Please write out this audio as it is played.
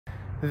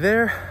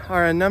There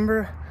are a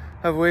number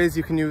of ways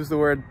you can use the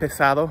word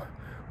pesado,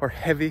 or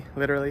heavy,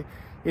 literally,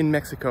 in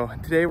Mexico.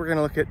 Today we're going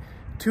to look at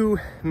two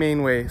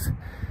main ways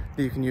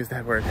that you can use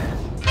that word.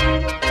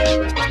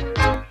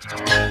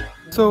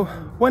 So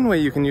one way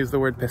you can use the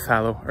word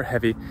pesado, or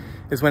heavy,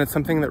 is when it's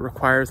something that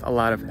requires a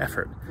lot of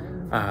effort.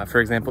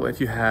 For example, if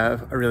you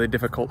have a really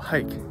difficult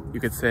hike, you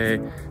could say,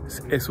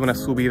 es una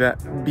subida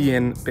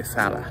bien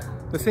pesada.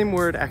 The same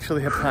word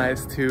actually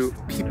applies to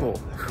people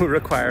who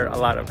require a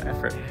lot of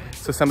effort.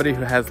 So somebody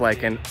who has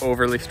like an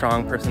overly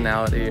strong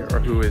personality or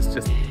who is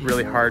just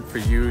really hard for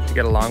you to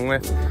get along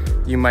with,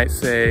 you might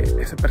say,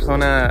 esa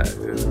persona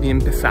es bien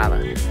pesada.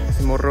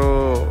 Ese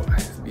morro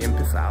es bien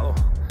pesado.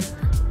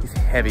 He's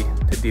heavy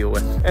to deal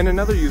with. And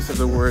another use of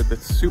the word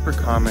that's super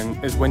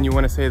common is when you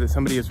want to say that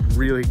somebody is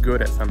really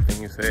good at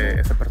something. You say,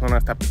 esa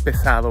persona está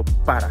pesada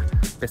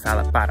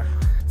para.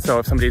 So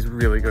if somebody's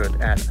really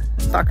good at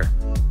soccer,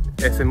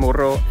 ese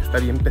morro está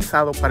bien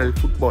pesado para el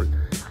fútbol.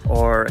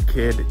 Or a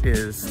kid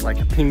is like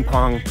a ping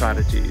pong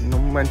prodigy. No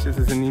manches,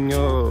 ese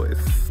niño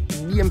es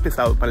bien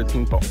pesado para el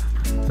ping pong.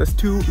 So that's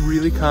two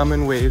really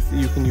common ways that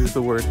you can use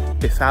the word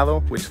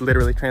pesado, which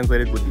literally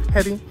translated would be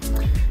heavy,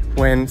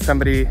 when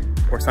somebody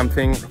or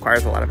something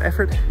requires a lot of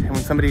effort, and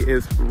when somebody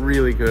is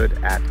really good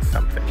at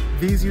something.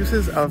 These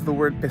uses of the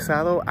word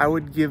pesado, I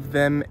would give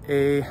them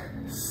a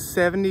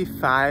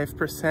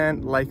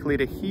 75% likely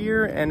to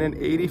hear and an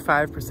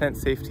 85%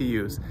 safe to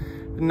use.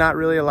 Not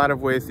really a lot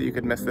of ways that you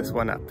could mess this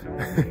one up.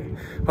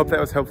 Hope that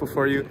was helpful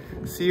for you.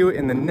 See you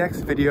in the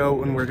next video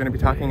when we're going to be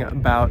talking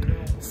about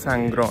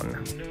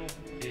sangrón.